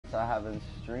since I haven't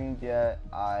streamed yet,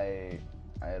 I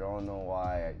don't know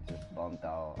why I just bumped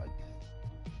out. I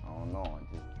don't know. I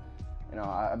just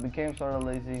I became sort of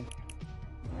lazy.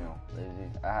 Lazy.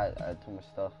 I had too much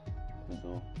stuff to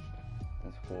do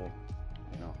in school.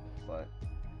 But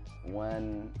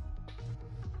when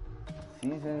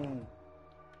season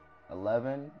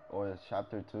 11 or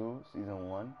chapter 2, season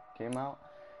 1 came out,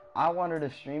 I wanted to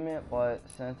stream it, but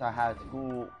since I had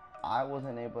school, I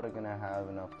wasn't gonna have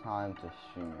enough time to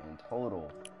stream it in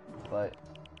total. But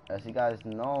as you guys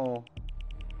know,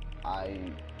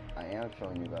 I am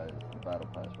showing you guys the battle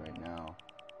pass right now,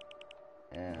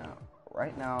 and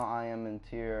right now I am in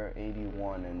tier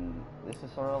 81, and this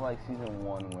is sort of like season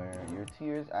 1 where your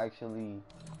tiers actually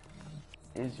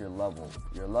is your level.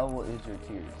 Your level is your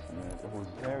tiers. It was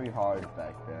very hard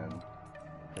back then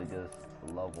to just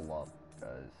level up,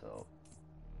 guys. So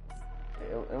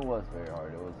it was very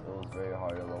hard. It was very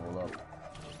hard to level up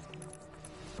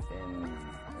in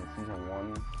season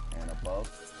 1 and above,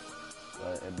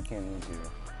 but it became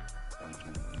easier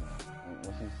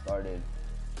once you started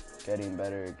getting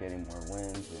better, getting more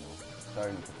wins,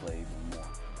 starting to play even more.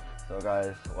 So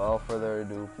guys, without further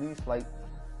ado, please like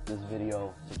this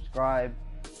video, subscribe,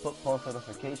 put post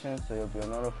notifications so you'll be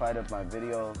notified of my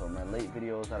videos or my late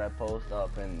videos that I post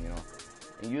up in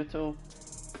YouTube.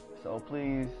 So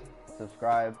please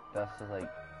subscribe. That's just like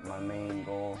my main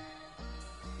goal,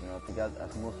 to get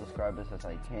as most subscribers as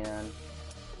I can.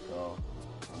 So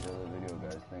enjoy the video,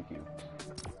 guys. Thank you.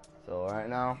 So right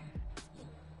now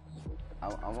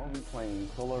I'm gonna be playing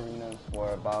solo arenas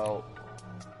for about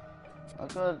a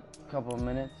good couple of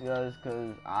minutes, guys,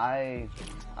 because I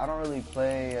don't really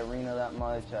play arena that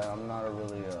much. I'm not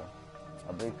really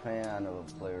a big fan of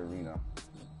play arena.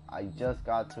 I just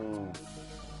got to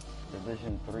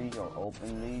Division 3 or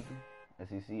Open League. As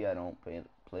you see, I don't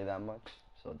play that much,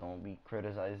 so don't be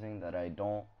criticizing that I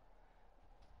don't,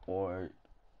 or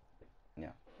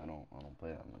yeah, I don't play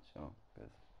that much,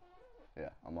 because yeah,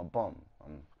 I'm a bum. I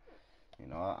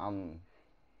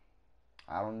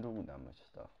don't do that much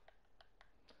stuff.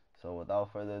 So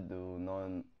without further ado,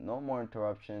 no more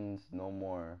interruptions, no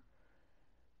more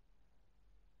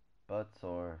buts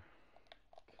or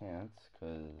can'ts,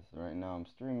 because right now I'm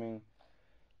streaming.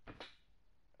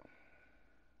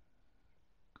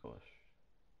 Gosh,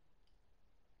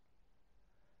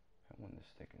 that one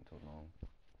is taking too long.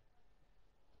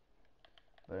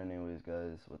 But anyways,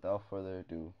 guys, without further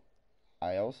ado,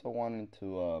 I also wanted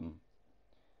to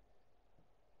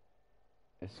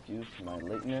excuse my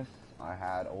lateness. I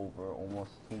had over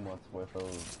almost 2 months worth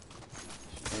of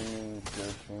streaming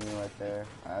right there.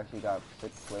 I actually got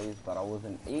 6 plays, but I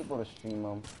wasn't able to stream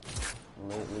them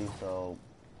lately, so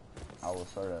I was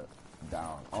sort of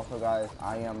down. Also, guys,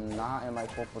 I am not in my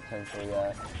full potential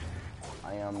yet.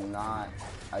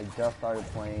 I just started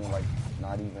playing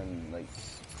not even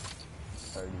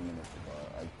 30 minutes ago.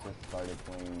 I just started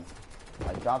playing.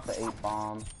 I dropped the 8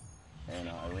 bomb in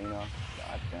arena.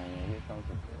 God dang it, here comes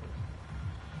the kills.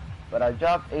 But I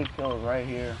dropped 8 kills right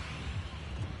here.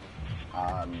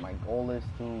 My goal is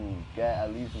to get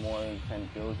at least more than 10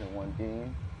 kills in one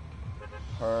game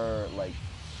per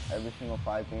every single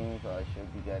 5 games. I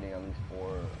should be getting at least 4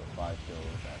 or 5 kills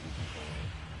at least.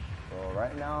 So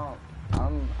right now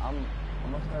I'm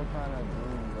gonna start trying to do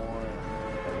more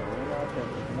arena because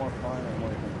it's more fun and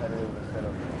more competitive instead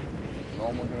of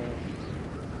normal games.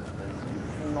 Because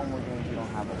in normal games you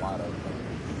don't have a lot of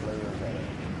players that are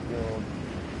skilled,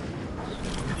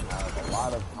 have a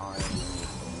lot of time in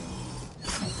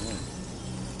this game.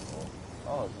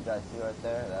 Oh, you guys see right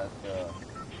there? That's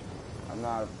I'm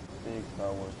not a big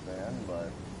Star Wars fan, but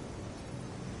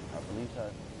I believe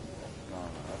that. No,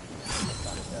 that's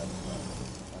not a bad.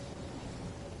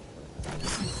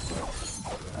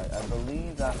 I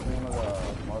believe that's one of the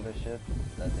mothership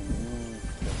that they use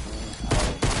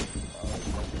out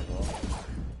as well.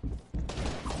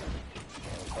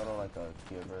 It's sort of like a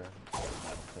giver, not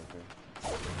a taker.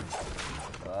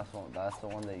 So that's the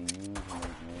one they use in the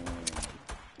game.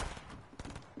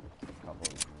 A couple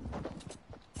of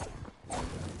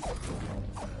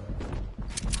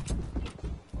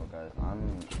well, guys,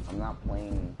 I'm not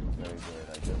playing very good.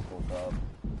 I just woke up.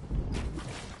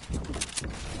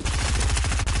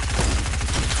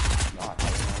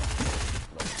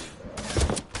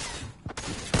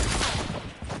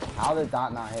 How did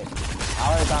that not hit?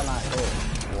 How did that not hit?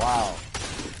 Wow.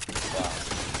 Wow.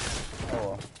 Oh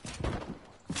well.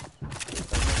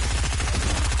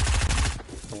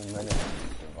 2 minutes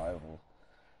survival.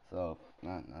 So,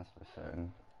 that's for certain.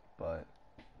 But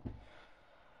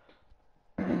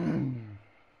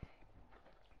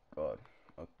God.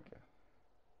 Okay.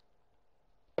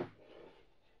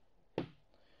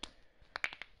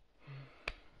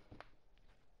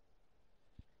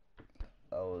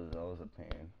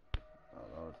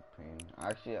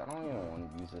 Actually, I don't even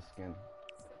want to use this skin.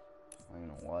 I don't even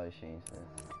know why I changed this.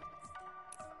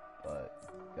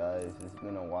 But guys, it's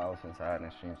been a while since I had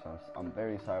a stream, so I'm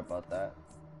very sorry about that.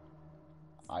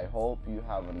 I hope you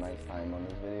have a nice time on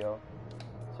this video.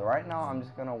 So right now, I'm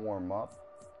just gonna warm up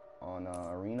on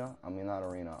arena. I mean, not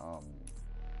arena.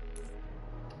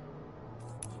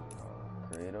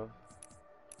 Creative.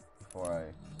 Before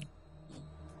I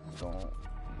don't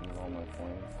use all my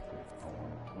points, I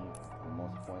want to keep the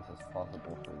most points as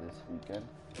possible for this weekend.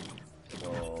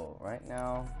 So right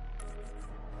now,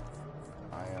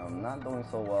 I am not doing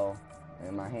so well,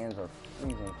 and my hands are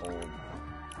freezing cold.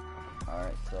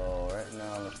 Alright, so right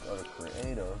now let's go to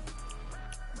creative.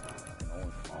 No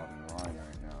one's online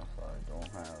right now, so I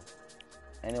don't have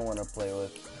anyone to play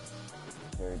with.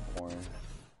 It's very boring.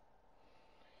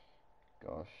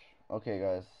 Gosh. Okay,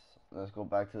 guys, let's go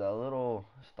back to that little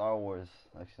Star Wars.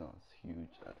 Actually, no, it's huge.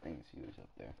 That thing's huge up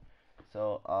there.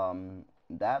 So,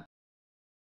 that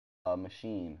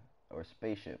machine or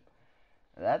spaceship,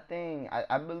 that thing,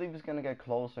 I believe it's gonna get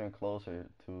closer and closer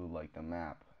to like the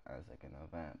map as like an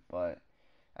event. But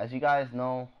as you guys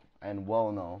know and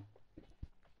well know,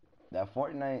 that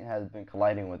Fortnite has been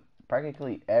colliding with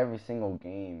practically every single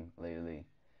game lately.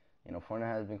 You know,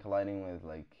 Fortnite has been colliding with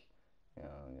like, you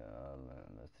know,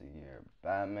 let's see here,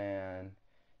 Batman.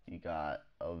 You got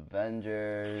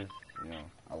Avengers. You know,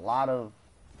 a lot of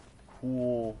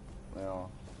cool, you know,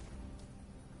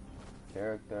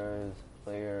 characters,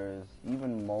 players,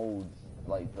 even modes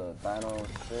like the Thanos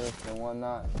fist and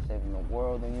whatnot, saving the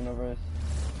world and universe,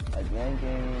 like the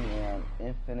Endgame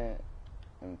and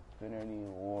Infinity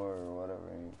War or whatever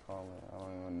you call it. I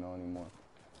don't even know anymore.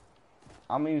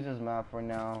 I'm gonna use this map for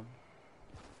now.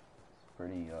 It's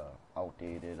pretty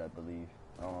outdated, I believe.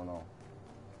 I don't know.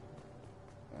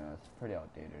 Yeah, it's pretty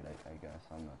outdated, I guess.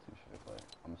 I'm not too sure, but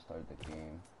I'm gonna start the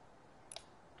game.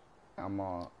 I'm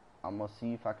gonna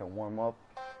see if I can warm up,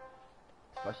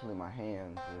 especially my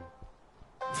hands.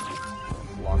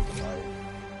 Block the light.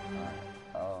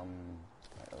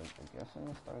 I guess I'm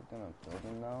gonna start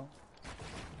building now.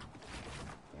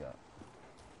 Yeah.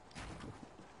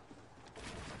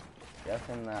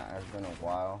 Guessing that has been a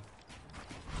while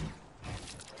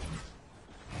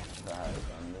since I have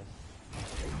done this.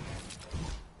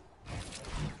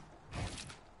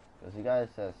 Because you guys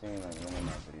have seen like one of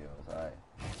my videos,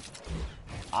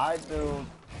 I build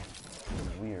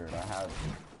weird. I have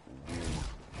weird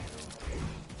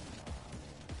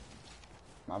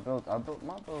builds.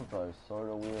 My builds are sort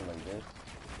of weird like this.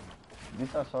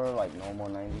 These are sort of like normal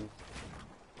 90s.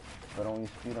 But when you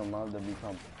speed them up, they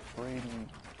become pretty,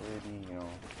 you know.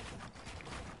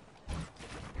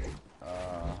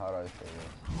 How do I say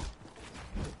this?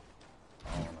 I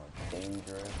don't know,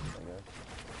 dangerous, I guess.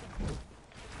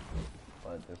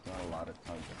 But there's not a lot of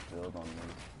time to build on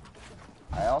these.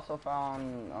 I also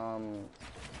found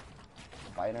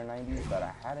Spider 90s, but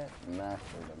I hadn't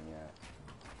mastered them yet.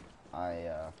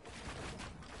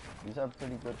 These are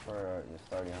pretty good for your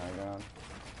starting high ground.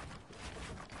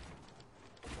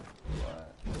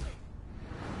 But it's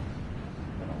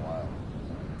been a while.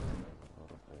 A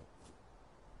little bit.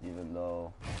 Even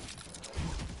though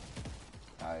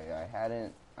I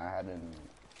hadn't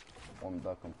warmed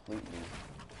up completely.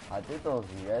 I did those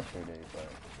yesterday, but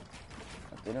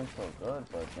I did them so good,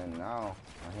 but then now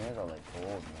my hands are like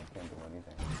cold and I can't do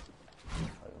anything.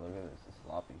 Like, look at this, it's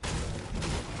sloppy.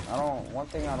 One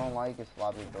thing I don't like is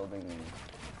sloppy building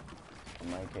on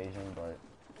my occasion, but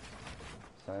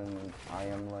since I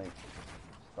am like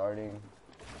starting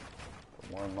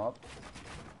to warm up,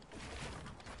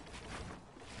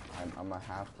 I'm gonna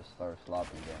have to start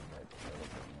sloppy again, like a little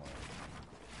bit more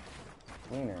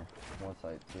cleaner once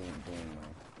I doing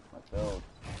my builds.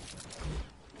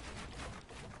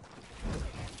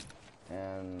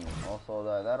 And also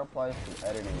that applies to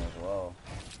editing as well.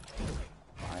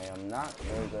 I am not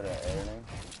very good at editing.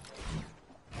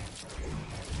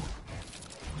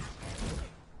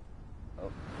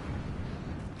 Oh.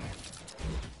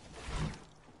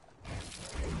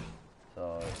 So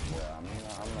yeah, I'm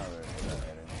not very good at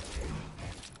editing.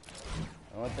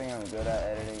 The only thing I'm good at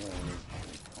editing is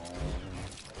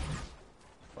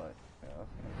but yeah,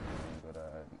 that's the only thing I'm good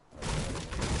at.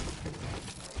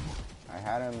 I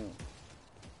had him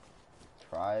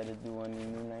try to do any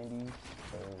new 90s,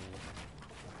 because,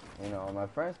 you know, my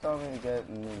friends told me to get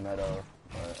new meta,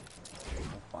 but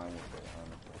I'm fine with it,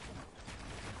 honestly.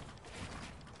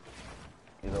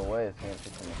 Either way, it's gonna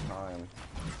take some time,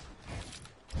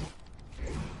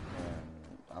 and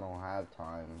I don't have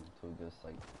time to just,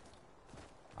 like,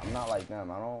 I'm not like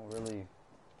them. I don't really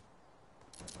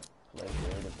play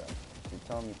creative that much. They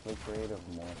tell me play creative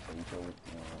more so you can,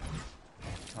 you know,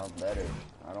 how better.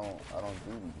 I don't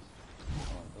do these.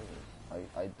 I don't do this.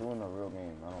 I do in a real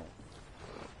game.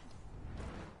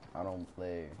 I don't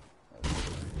play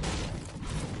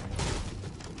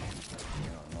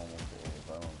normal players.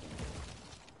 I don't do this.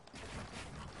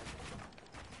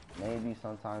 Maybe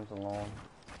sometimes alone,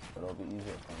 but it'll be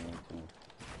easier for me to do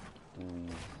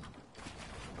these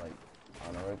like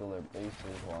on a regular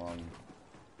basis while I'm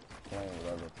playing with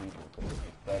other people, because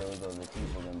it's better with other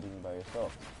people than being by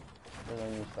yourself. Because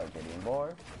then you start getting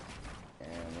bored,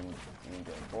 and when you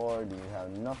get bored, you have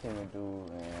nothing to do,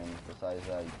 and besides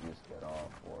that, you just get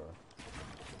off or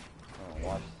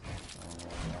watch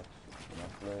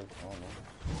Netflix. I don't know.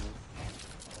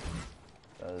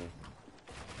 Because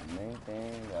the main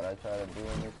thing that I try to do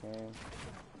in this game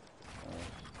is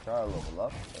try to level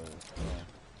up.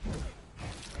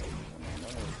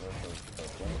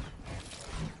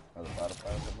 The battle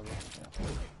pass, I believe. Yeah.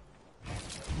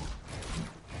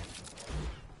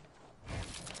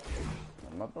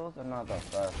 My builds are not that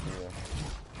fast here.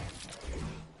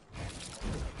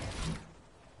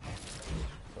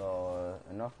 So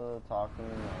enough of the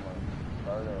talking. I'm gonna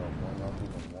start to warm up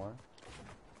even more.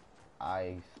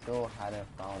 I still hadn't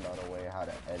found out a way how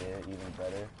to edit it even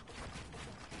better,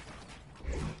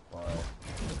 but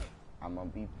I'm gonna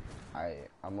be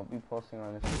posting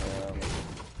on Instagram.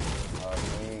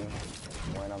 Me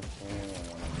when I'm streaming and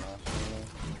when I'm not streaming.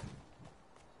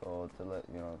 So to let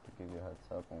to give you a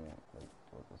heads up on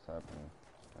what's happening.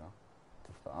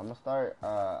 So I'm gonna start.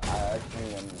 I'm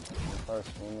gonna start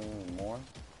streaming more.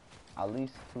 At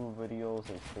least 2 videos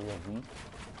or 3 a week.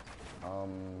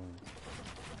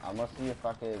 I'm gonna see if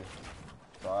I could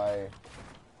try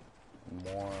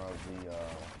more of the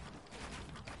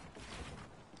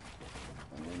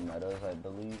new metas. I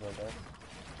believe, I guess.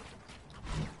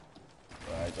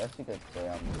 But I guess you could say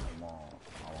I'm all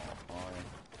fine.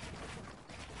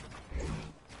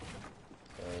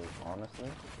 Because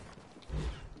honestly,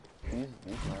 these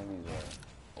 90s are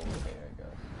okay, I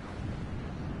guess.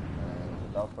 And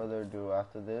without further ado,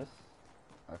 after this,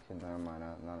 actually never mind,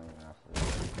 not even after this.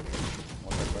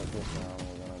 Once I break this down,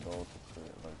 we're gonna go to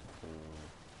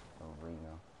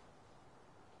arena.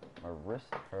 My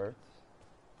wrist hurts.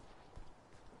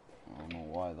 I don't know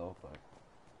why though, but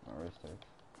my wrist hurts.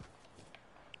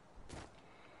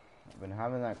 I've been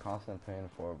having that constant pain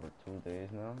for over 2 days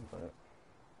now, but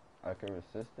I can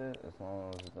resist it as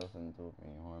long as it doesn't do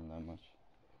me harm that much.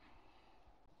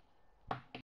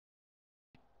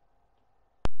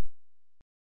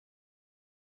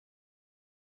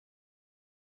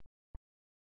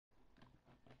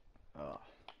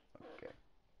 Okay.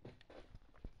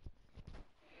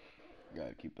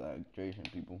 Gotta keep that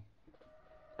hydration, people.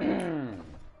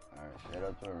 Alright, straight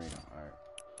up to arena. Alright.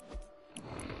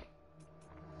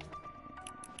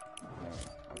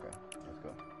 Okay, let's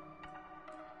go.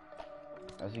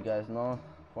 As you guys know,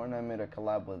 Fortnite made a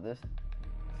collab with this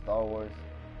Star Wars.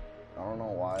 I don't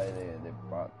know why they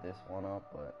brought this one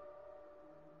up, but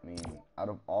I mean, out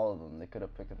of all of them, they could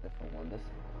have picked a different one. This,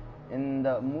 in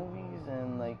the movies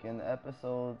and like in the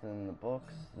episodes and the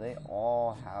books, they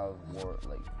all have more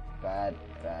like bad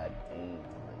aim.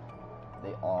 Like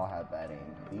they all have bad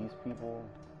aim. These people,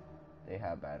 they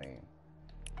have bad aim.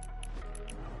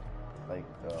 Like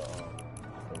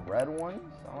the red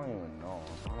ones, I don't even know.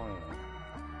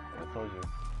 I told you,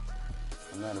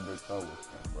 I'm not a big Star Wars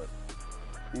fan, but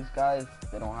these guys,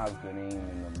 they don't have good aim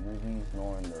in the movies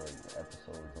nor in the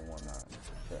episodes and whatnot.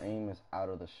 Their aim is out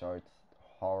of the charts,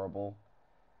 horrible.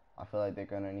 I feel like they're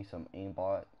gonna need some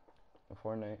aimbot in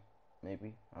Fortnite,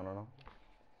 maybe. I don't know.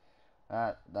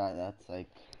 That's like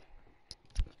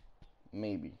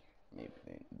maybe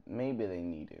they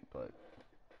need it, but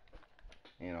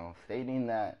stating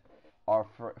that our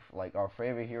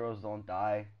favorite heroes don't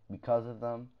die because of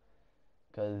them,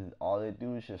 because all they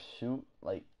do is just shoot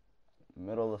like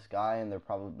middle of the sky and their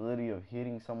probability of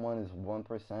hitting someone is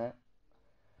 1%.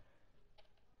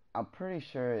 I'm pretty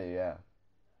sure, yeah,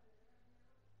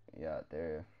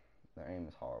 their aim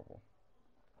is horrible.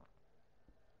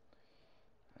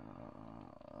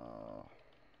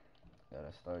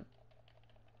 Gotta start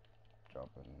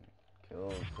dropping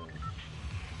kills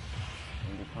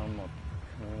and become a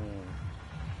pain.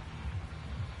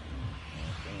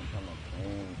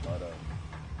 But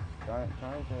trying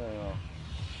to entertain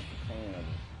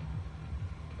others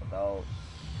without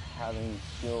having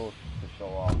skills to show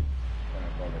off in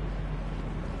our brothers.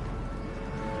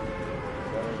 It's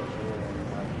better to do it and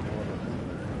have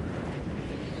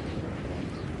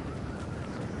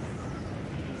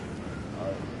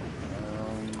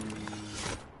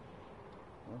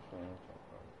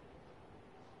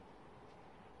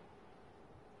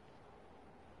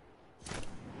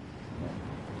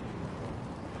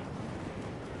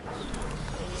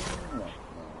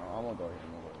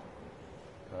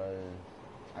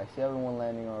see everyone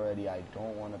landing already. I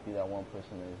don't want to be that one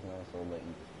person that is gonna so late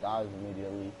and dies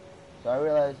immediately. So I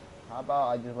realized, how about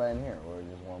I just land here, or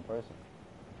just one person?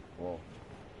 Well,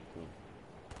 2,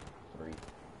 3.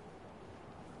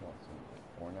 What,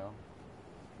 4 now?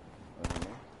 Over me?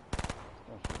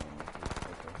 Don't shoot me.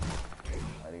 Okay.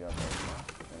 I already got that now.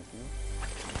 Thank you.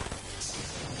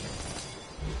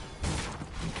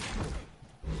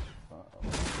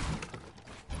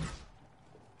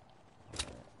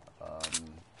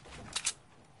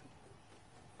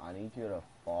 I need you to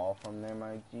fall from there,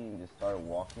 my G, and just start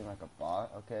walking like a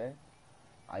bot, okay?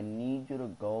 I need you to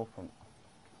go from...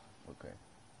 Okay.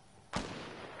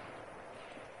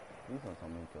 Please don't tell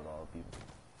me you killed all the people.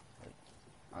 Like,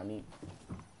 I need...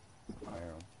 I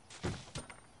hear him.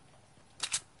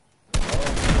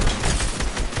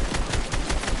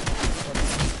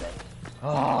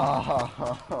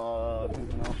 Oh,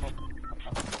 no.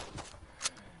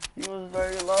 He was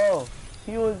very low.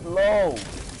 He was low.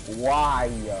 Why?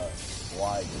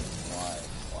 Why?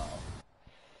 Wow.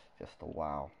 Just a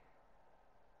wow.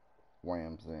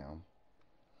 Wham zam.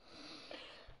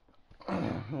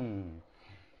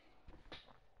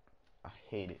 I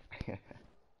hate it.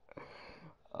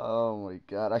 Oh my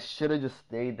god. I should have just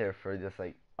stayed there for just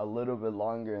like a little bit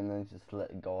longer and then just let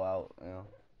it go out, you know?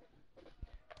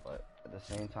 But at the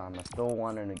same time, I still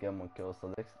wanted to get more kills.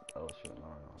 So this... Oh shit,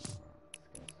 no. This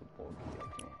skin's too bulky.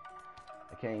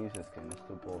 I can't use this skin. It's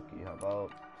too bulky. How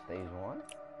about stage 1? A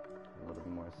little bit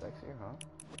more sexier, huh?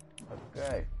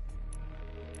 Okay.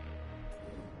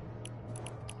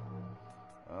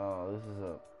 Oh, this is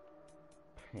a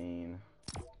pain.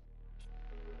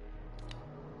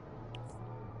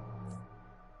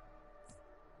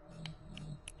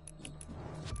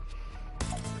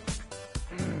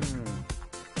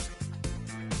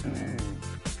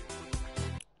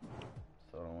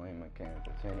 So don't wait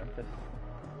mechanical chain of this.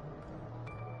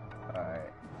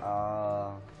 Alright,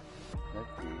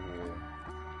 let's see here.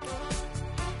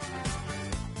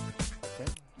 Okay.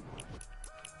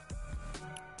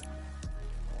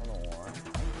 101.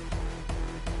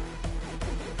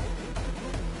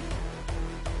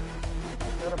 I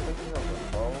got a picture of the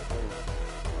bow on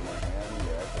my hand.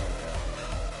 Yeah, I think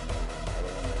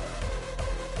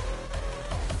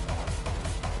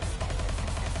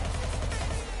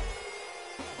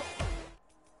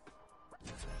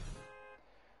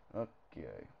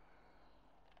okay.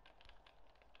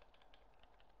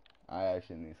 I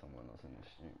actually need someone else in the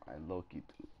stream. I low-key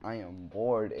do. I am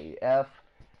bored AF.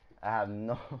 I have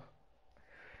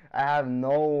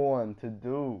no one to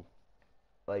do.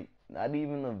 Like, not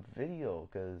even a video,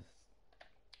 cause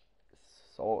it's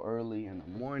so early in the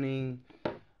morning.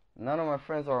 None of my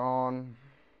friends are on.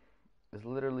 It's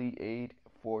literally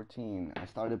 8:14. I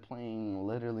started playing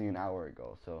literally an hour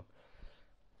ago, so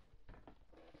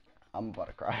I'm about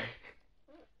to cry.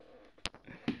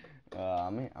 I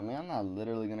mean, I'm not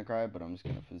literally gonna cry, but I'm just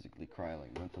gonna physically cry,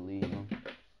 like mentally, you know.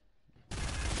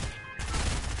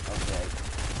 Okay,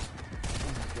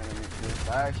 this is gonna be good.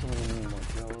 I actually need more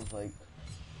kills. Like,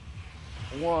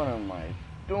 what am I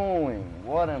doing?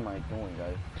 What am I doing,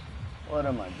 guys? What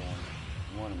am I doing?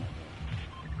 What am I doing?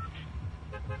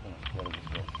 I'm gonna get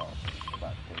this real soft.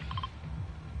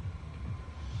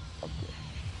 Okay.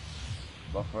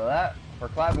 But for that, for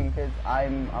clapping kids,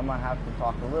 I'm gonna have to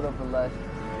talk a little bit less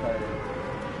because,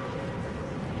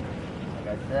 like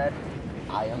I said,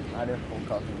 I am not a full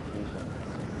custom station.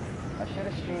 I should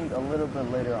have streamed a little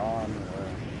bit later on where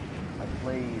I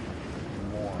played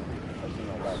more, but you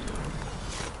know, less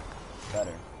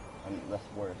better, I mean, less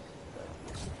worse.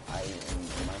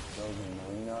 My skills in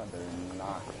Arena, they're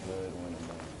not good when I'm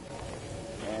doing.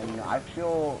 And I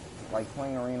feel like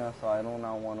playing Arena, so I do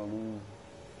not want to lose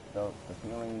the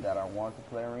feeling that I want to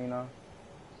play Arena.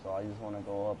 So I just want to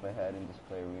go up ahead and just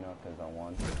play Arena because I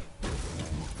want to.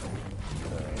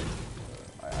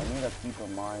 I need to keep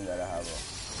in mind that I have a...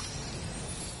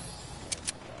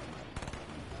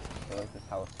 I feel like this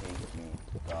house hates me.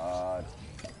 God.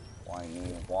 Why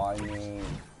me? Why me?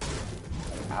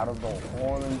 Like, out of the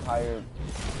whole entire,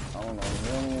 I don't know,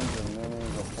 millions and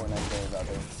millions of Fortnite players out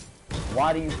there,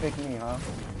 why do you pick me, huh?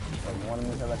 Like, you wanted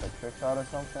me to have like a trick shot or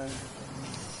something?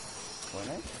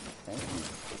 Fortnite? Thank you.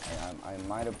 I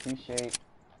might appreciate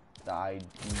the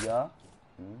idea.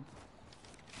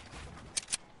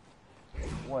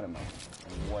 What am I doing?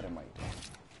 And what am I doing?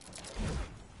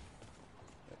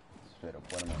 Straight up,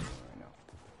 what am I doing right now?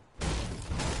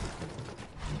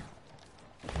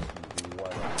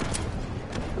 What am I doing?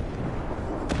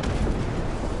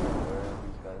 Where are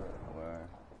these guys at? Where?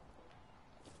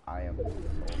 I am so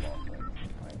lost right now.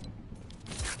 Like,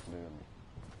 clearly.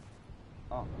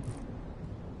 Oh.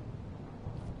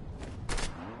 I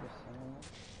need to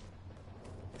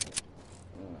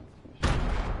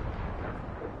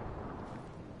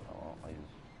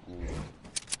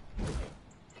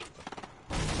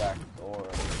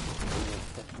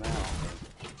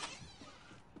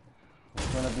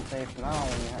safe now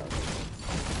when you have...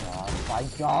 Oh my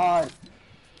god!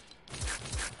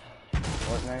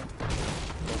 Fortnite?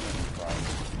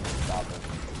 Stop it.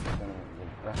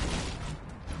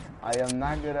 I am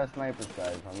not good at snipers,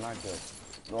 guys. I'm not good.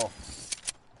 Well,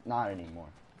 not anymore.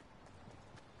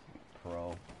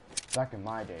 Pro. Back in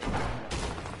my day.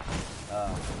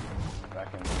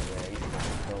 Back in my day, I used to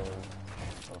do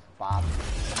those bots.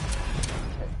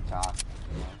 TikTok.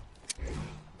 You know?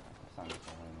 Sounds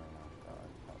so lame right now.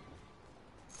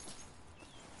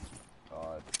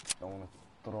 God, don't want to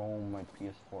throw my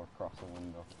PS4 across the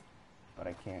window. But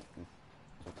I can't. It's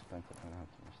too expensive. I don't have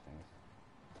too much things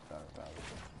that are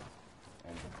valuable.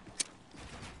 And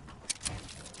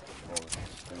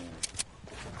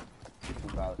too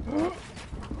valuable.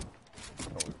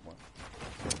 Probably more.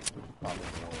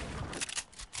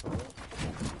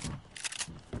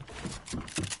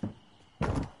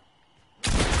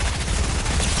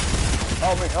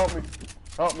 Help me, help me.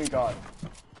 Help me, God.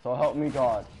 So help me,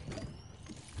 God.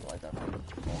 Like that.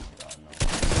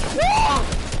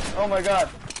 Oh my God,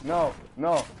 no. Oh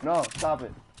my God. No. Stop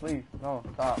it. Please, no,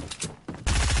 stop.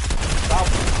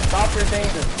 Stop your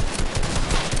danger.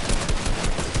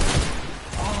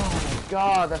 Oh my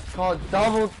God, that's called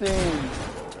double team.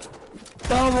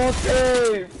 Double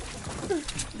team.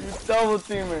 You double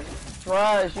teamer.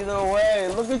 Trash either way.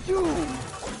 Look at you.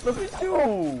 Look at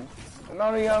you.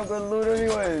 None of you have good loot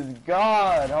anyways.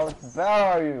 God, how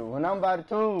bad are you? And I'm bad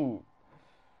too.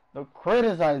 Don't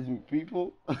criticize me,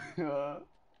 people.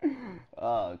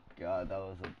 Oh God, that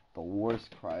was the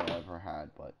worst cry I ever had,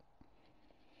 but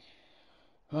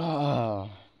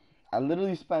I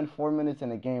literally spent 4 minutes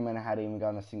in a game and I hadn't even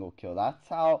gotten a single kill. That's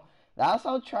how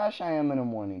trash I am in the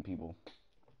morning, people.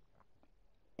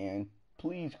 And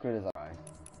please criticize.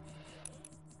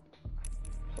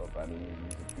 So if I didn't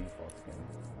use the default skin,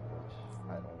 which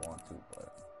I don't want to, but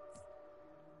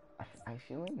I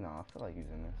feel like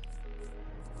using this.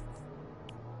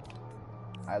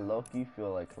 I low-key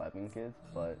feel like clapping kids,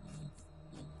 but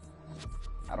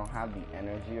I don't have the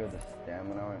energy or the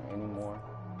stamina anymore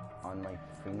on my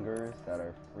fingers that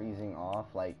are freezing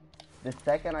off. Like, the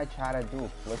second I try to do a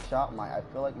flick shot, I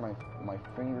feel like my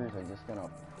fingers are just gonna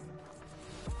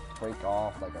break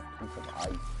off like a piece of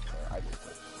ice or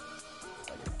icicle.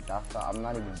 Like, I'm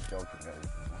not even joking, guys.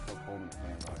 That's how cold my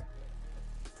hands are.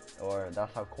 Or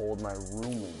that's how cold my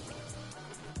room is.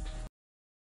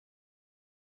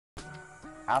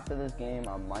 After this game,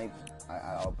 I'll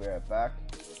be right back.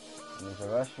 Use the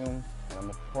restroom, and I'm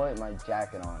gonna put my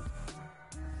jacket on.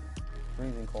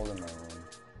 Freezing cold in my room.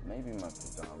 Maybe my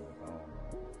pajamas. I don't know.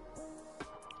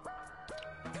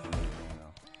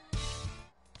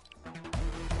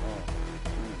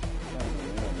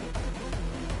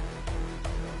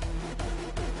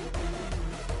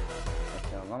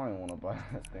 I don't even want to buy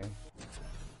that thing.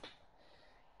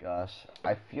 Gosh,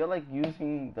 I feel like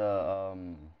using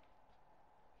the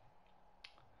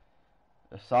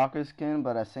soccer skin,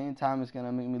 but at the same time, it's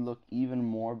gonna make me look even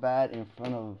more bad in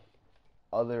front of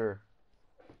other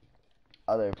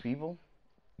people.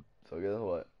 So guess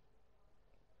what?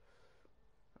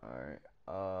 Alright,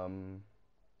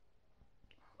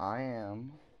 I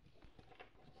am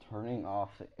turning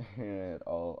off the internet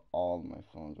all of my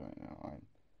phones right now.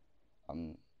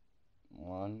 I'm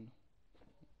 1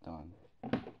 done,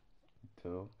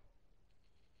 2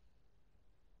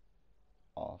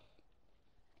 off,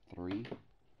 3.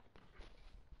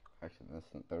 Actually, that's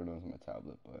the third one's my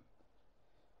tablet, but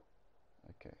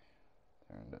okay,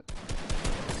 turned it.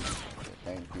 Okay,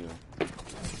 thank you.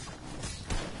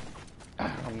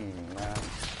 Nah.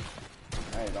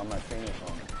 Hey, got my fingers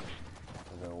on it,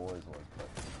 as it always was. But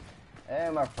hey,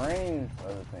 my frames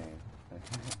are the same.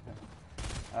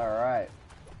 All right.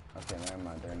 Okay, never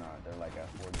mind. They're not. They're like at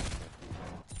 40, 50.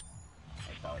 I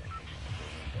thought it was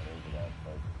get over that,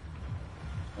 but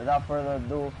without further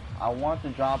ado, I want to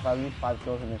drop at least 5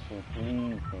 kills in this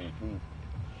stream. Please, please.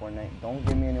 Fortnite, don't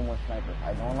give me any more snipers.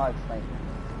 I don't like snipers.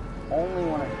 Only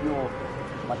when I feel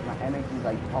like my energy's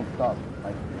like pumped up.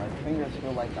 Like my fingers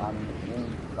feel like I'm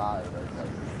inside. Like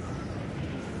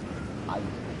I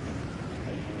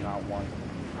do not want to.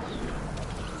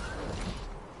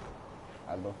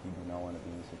 I low-key do not want to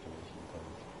be in this situation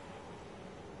because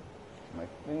my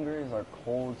fingers are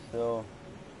cold still.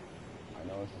 I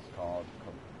know this is called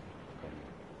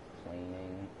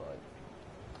complaining, but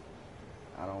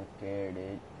I don't care,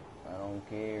 dude. I don't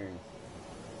care.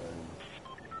 Because,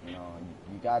 you know,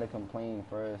 you gotta complain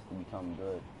first to become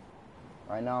good.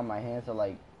 Right now, my hands are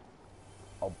like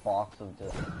a box of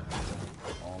just, I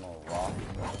don't know, rocks.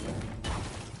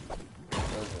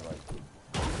 Those are like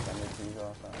cemeteries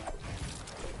or something.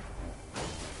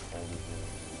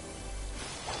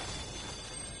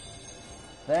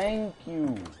 Thank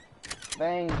you.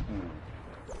 Thank you.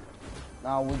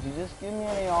 Now, would you just give me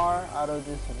an AR out of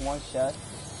this one chest?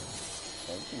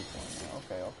 Thank you for me.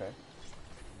 Okay, okay.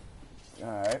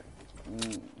 Alright.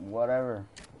 Whatever.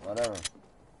 Whatever.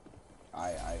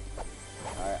 I oh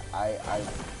no, I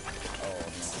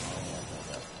don't like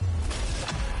that.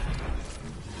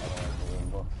 I don't like the way it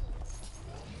looks.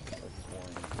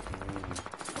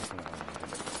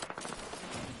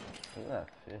 Look at that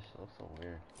fish, it looks so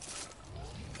weird.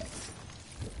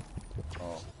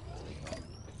 Oh.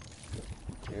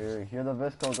 Here the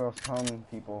Visco girls come,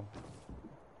 people.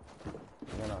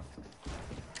 They're gonna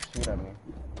shoot at me.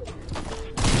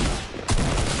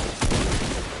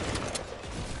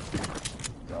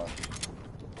 Gosh.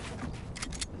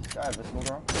 This guy, Visco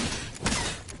girl?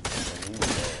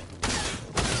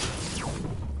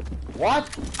 What?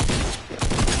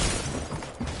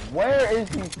 Where is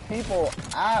these people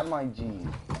at, my G?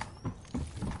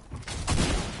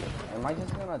 Am I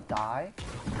just gonna die?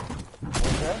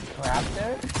 Was there a trap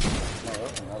there? No,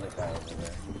 there's another guy over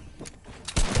there.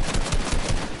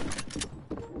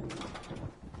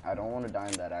 I don't want to die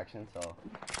in that action, so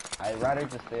I'd rather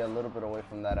just stay a little bit away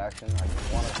from that action. I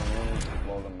just want to really just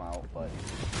blow them out, but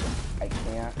I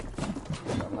can't.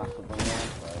 I'm not Superman,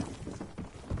 but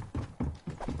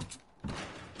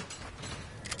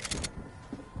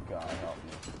God help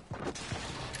me.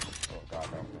 Oh, God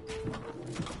help me.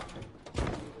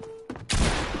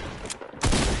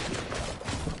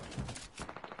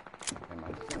 Am I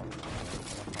still on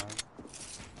time?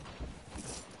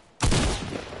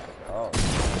 Oh.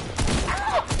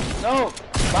 No!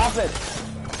 Stop it!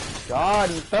 God,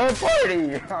 you third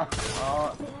party!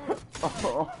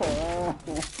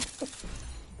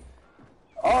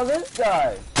 Oh, this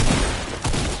guy!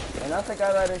 And that's the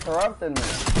guy that interrupted me.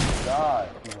 God,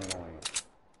 he's annoying.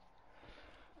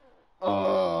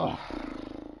 Ugh.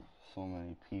 So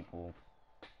many people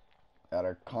that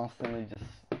are constantly just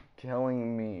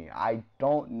killing me. I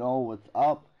don't know what's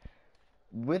up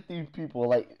with these people.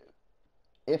 Like,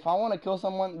 if I want to kill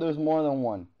someone, there's more than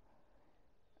one.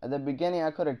 At the beginning,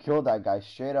 I could have killed that guy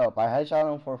straight up. I headshot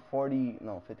him for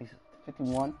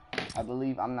 51, I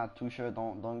believe. I'm not too sure.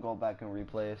 Don't go back and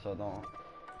replay it, so don't.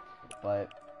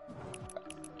 But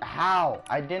how?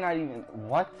 I did not even.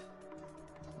 What?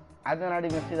 I did not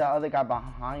even see that other guy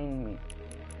behind me,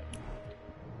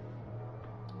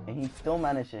 and he still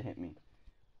managed to hit me.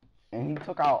 And he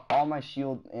took out all my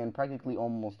shield and practically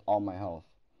almost all my health.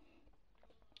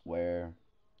 Where?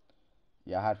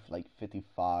 Yeah, I had like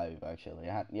 55 actually.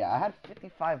 I had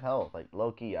 55 health, like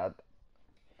low key.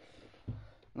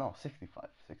 No, 65.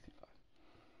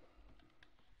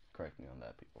 Correct me on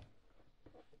that, people.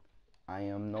 I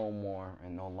am no more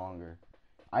and no longer.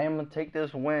 I am gonna take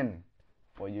this win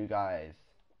for you guys,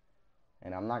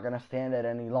 and I'm not gonna stand it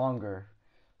any longer.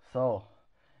 So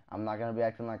I'm not gonna be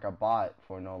acting like a bot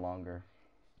for no longer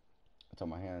until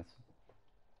my hands,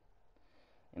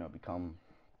 become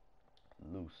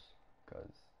loose,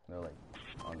 cause they're like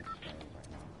unstrained right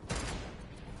now.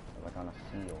 They're like on a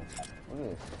seal. Look at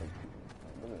this.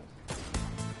 Look at this.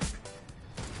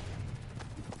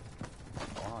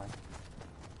 Why?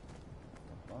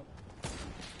 What the fuck?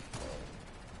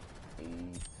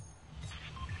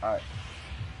 Alright.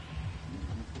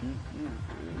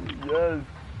 Yes.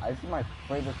 This is my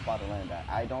favorite spot to land at.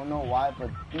 I don't know why,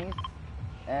 but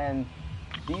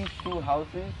these two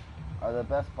houses are the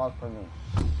best spots for me.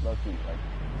 Low key, like,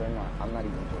 they're not. I'm not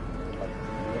even joking. They're like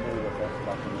literally the best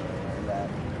spot for me to land at.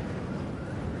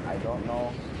 I don't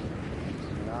know.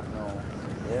 Do not know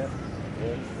if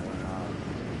or not.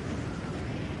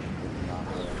 It's not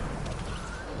good.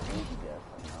 I need to guess.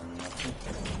 I'm not too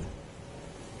sure.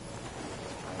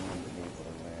 I need to be able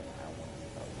to land at one of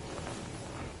these houses.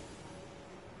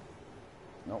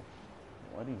 Nope.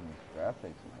 What are these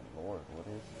graphics, my lord? What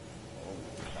is this? Holy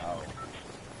cow.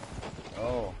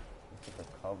 Oh, look at the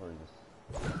covers.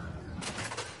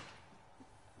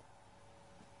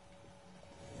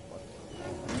 What?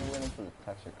 I'm waiting for the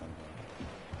texture comes in.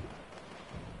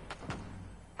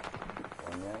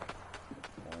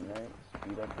 Fortnite.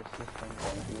 Speed up the system,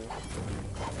 thank you.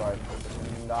 Sorry,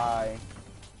 pushing die.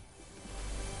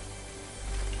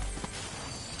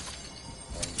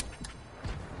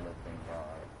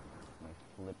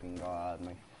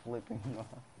 My flipping god.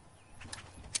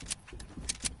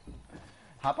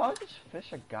 How about I just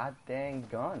fish a goddamn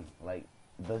gun? Like,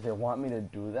 does it want me to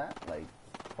do that? Like,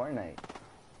 Fortnite,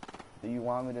 do you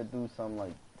want me to do some,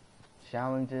 like,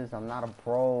 challenges? I'm not a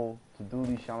pro to do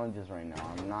these challenges right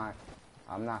now.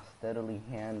 I'm not steadily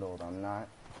handled.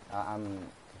 I'm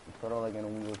sort of like in a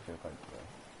wheelchair type thing.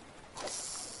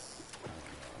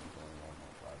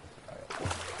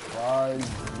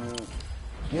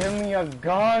 Give me a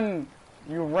gun!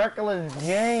 You reckless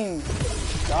game!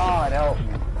 God help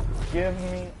me. Give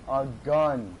me a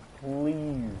gun, please.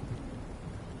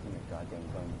 Give me a goddamn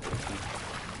gun.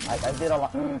 I did a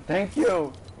lot. Thank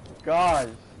you! Gosh,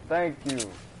 thank you.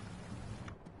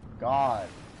 God.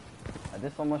 I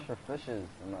did so much for fishes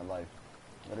in my life.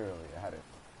 Literally, I had it.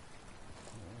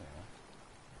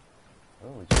 Yeah.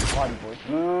 Oh, just body boy.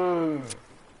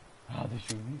 How did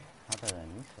you miss? How did I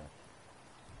miss that?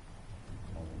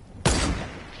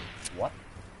 What?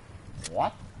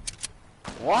 What?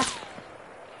 What?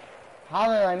 How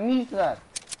did I miss that?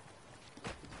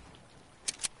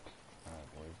 Alright,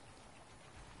 boys.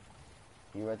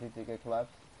 You ready to get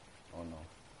collapsed? Oh no.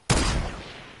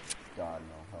 God,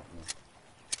 no, help me.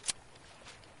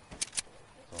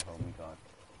 So help me God.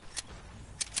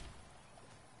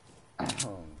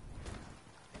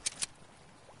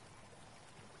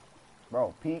 Bro,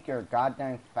 peek your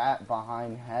goddamn fat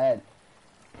behind head.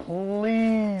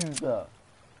 Please. Bro,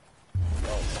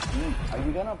 peek. Are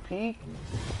you gonna peek?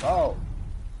 Bro.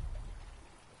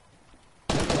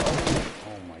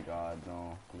 Oh my god,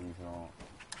 no. Please don't.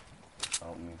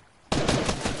 Help me.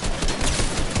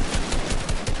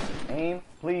 Aim,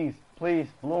 please, please,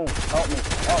 Bloom, help me,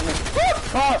 help me.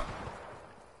 Ah!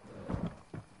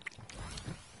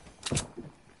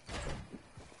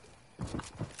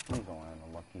 Please don't land a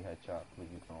lucky headshot,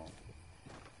 please don't.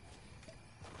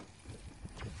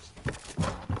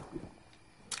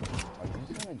 Are you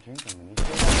just gonna drink a mini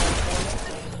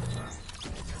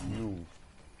You.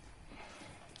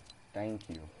 Thank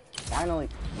you. Finally,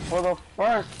 for the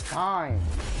first time!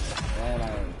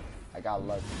 Man, I got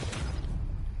lucky.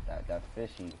 That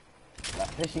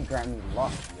fishy grabbed me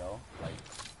luck, yo. Like,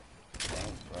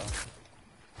 thanks, bro.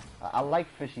 I like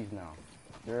fishies now.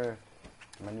 They're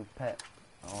my new pet.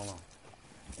 I don't know.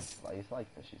 It's like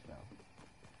fishies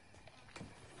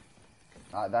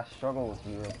now. That struggle is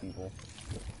real, people.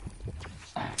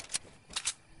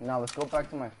 Now let's go back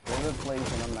to my favorite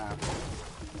place in the map.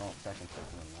 No, second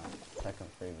place in the map. Second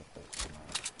favorite place in the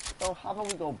map. So how about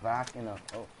we go back in a...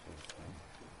 Oh,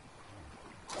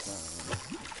 shit.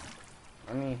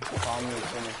 Let me probably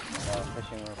finish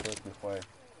fishing real quick before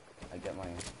I get my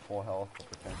full health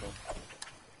potential.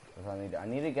 Because I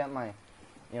need to get my,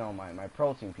 you know, my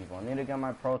protein, people. I need to get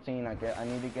my protein. I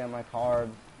need to get my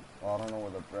carbs. Well, I don't know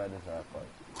where the bread is at, but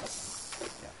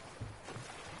yeah.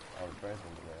 Oh, the bread's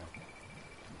over there.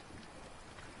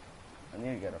 I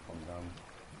need to get it from them.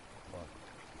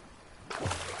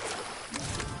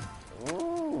 But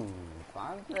ooh,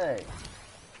 fancy.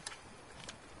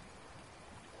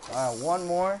 Alright, one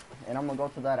more, and I'm gonna go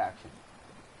to that action.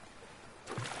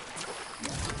 Okay,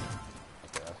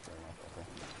 that's fair enough, okay.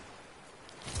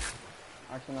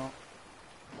 Actually, no.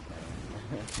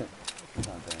 It's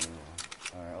not there anymore.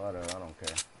 Alright, whatever, I don't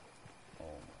care.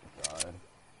 Oh my god.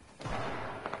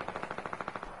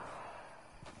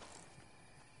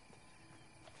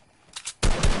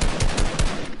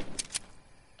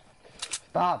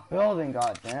 Stop building,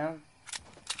 goddamn.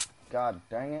 God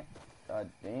dang it. God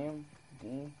damn.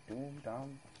 Doom,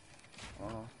 dumb. I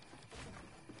don't know.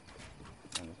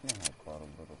 Man, this might have quite a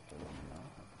little bit of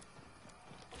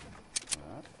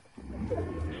that.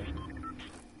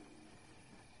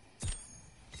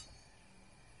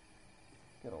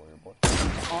 Get over here, boy.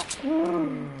 Oh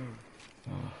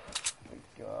my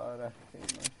god, I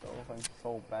hate myself. I'm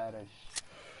so bad at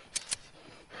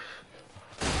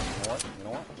You know what? You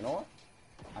know what? You know what?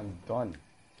 I'm done.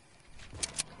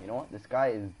 You know what? This guy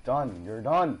is done. You're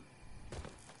done.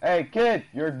 Hey, kid,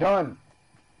 you're done.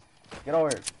 Get over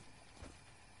here.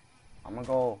 I'm gonna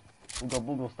go Ooga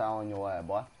Booga style on your ass,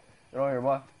 boy. Get over here,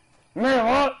 boy. Come here,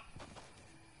 what?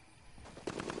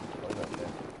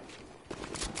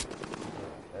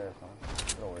 There, son.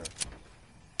 Get over here.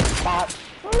 Pop.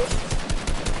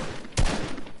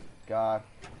 God.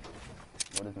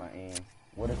 What is my aim?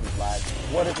 What is this lag?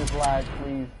 What is this lag,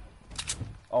 please?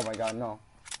 Oh my god, no.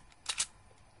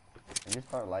 I just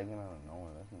start lagging out of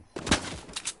nowhere. That's insane.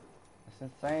 That's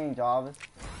insane, Jarvis.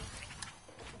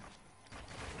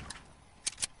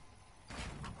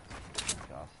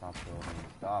 God, stop building.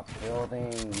 Stop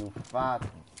building, you fat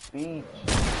beach.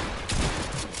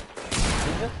 Did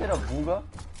you just hit a booga?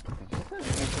 Did you just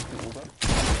hit a booga?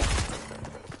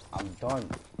 I'm done.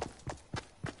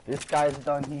 This guy's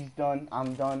done. He's done.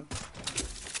 I'm done.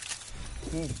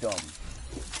 He's dumb.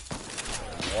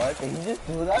 What? Did he just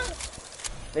do that?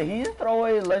 Did he just throw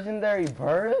away legendary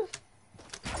burst?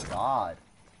 God.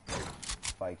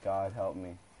 By God, help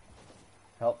me.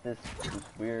 Help this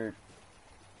weird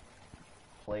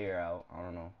player out. I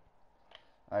don't know.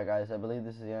 Alright guys, I believe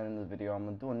this is the end of the video. I'm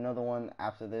gonna do another one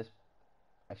after this.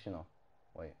 Actually, no.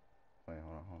 Wait, hold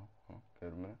on. Give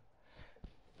it a minute.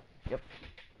 Yep.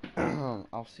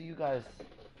 I'll see you guys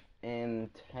in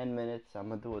 10 minutes. I'm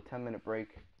gonna do a 10-minute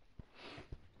break.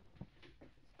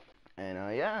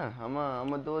 And yeah, I'm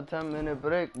gonna do a 10-minute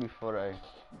break before I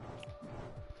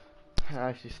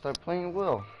actually start playing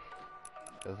Will.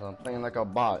 Because I'm playing like a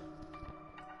bot.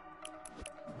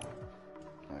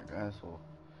 Alright guys, so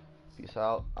peace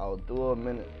out. I'll do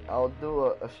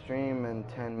a stream in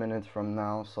 10 minutes from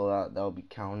now, so that'll be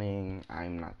counting.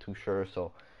 I'm not too sure,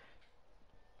 so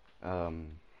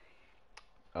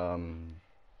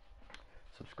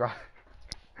subscribe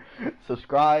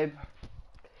subscribe,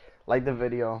 like the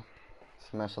video,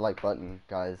 smash the like button,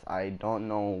 guys. I don't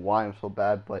know why I'm so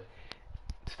bad, but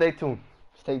stay tuned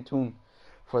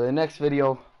for the next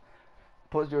video.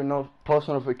 Post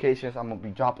notifications. I'm gonna be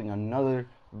dropping another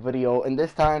video, and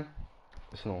this time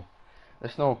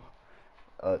there's no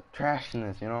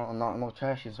trashiness, you know, no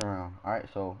trashiness around. Alright,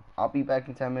 so I'll be back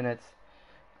in 10 minutes.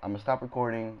 I'm gonna stop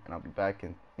recording and I'll be back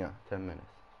in 10 minutes.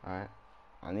 Alright,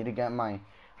 I need to get my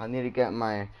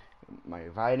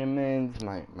vitamins,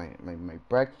 my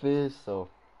breakfast, so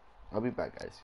I'll be back, guys.